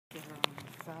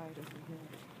side over here.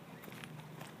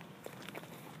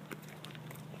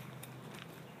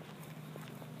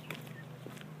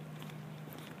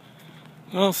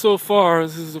 Well, so far,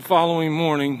 this is the following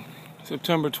morning,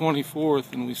 September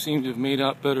 24th, and we seem to have made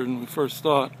out better than we first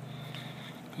thought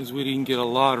because we didn't get a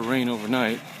lot of rain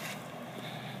overnight.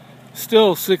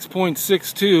 Still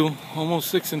 6.62, almost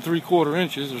 6 3/4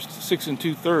 inches, or 6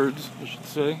 2/3, I should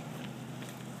say.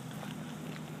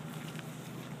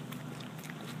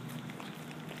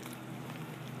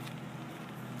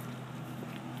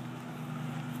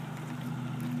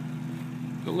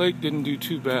 The lake didn't do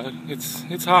too bad.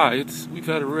 It's high. We've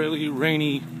had a really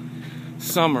rainy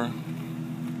summer.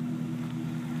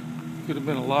 Could have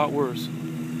been a lot worse.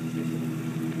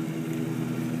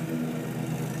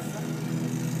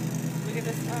 Look at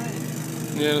the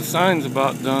sign. Yeah, the sign's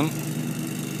about done.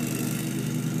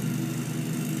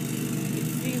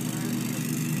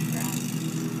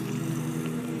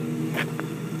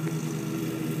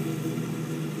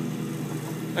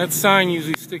 That sign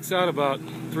usually sticks out about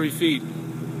 3 feet.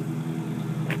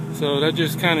 So that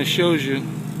just kind of shows you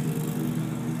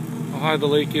how high the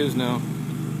lake is now.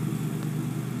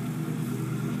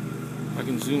 I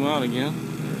can zoom out again.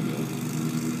 There we go.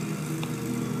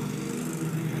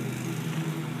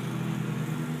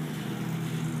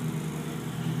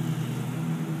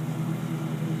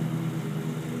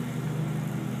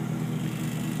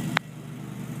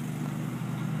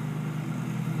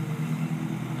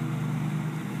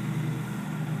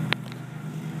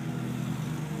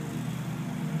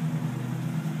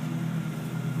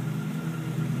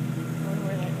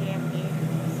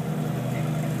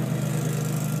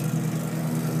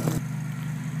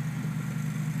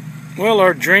 Well,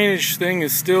 our drainage thing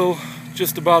is still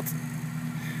just about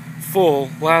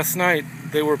full. Last night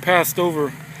they were passed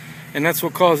over, and that's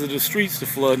what caused the streets to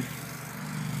flood.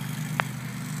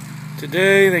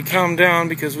 Today they calmed down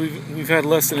because we've had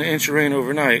less than an inch of rain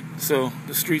overnight, so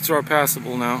the streets are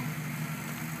passable now.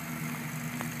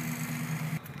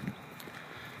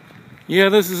 Yeah,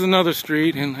 this is another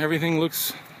street, and everything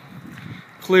looks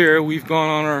clear. We've gone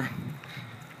on our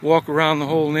walk around the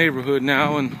whole neighborhood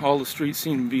now, and all the streets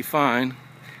seem to be fine.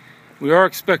 We are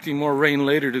expecting more rain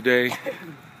later today.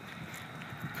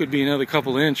 Could be another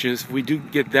couple of inches. If we do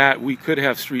get that, we could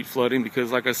have street flooding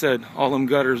because, like I said, all them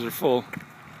gutters are full.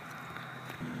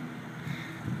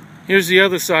 Here's the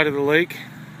other side of the lake.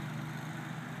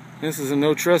 This is a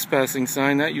no trespassing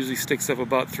sign. That usually sticks up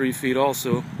about 3 feet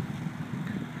also.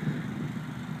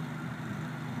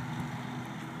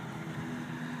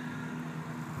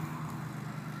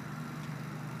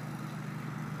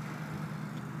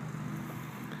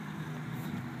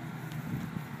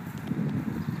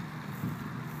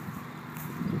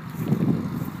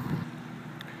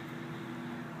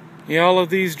 Yeah, all of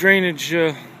these drainage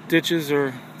ditches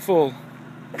are full.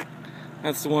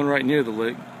 That's the one right near the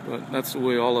lake, but that's the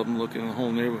way all of them look in the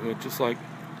whole neighborhood, just like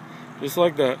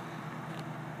that.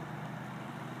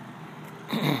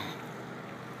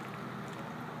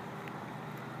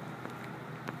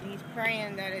 He's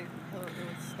praying that it will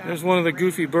stop. There's one of the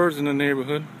goofy birds in the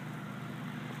neighborhood.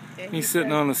 He's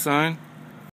sitting on the sign.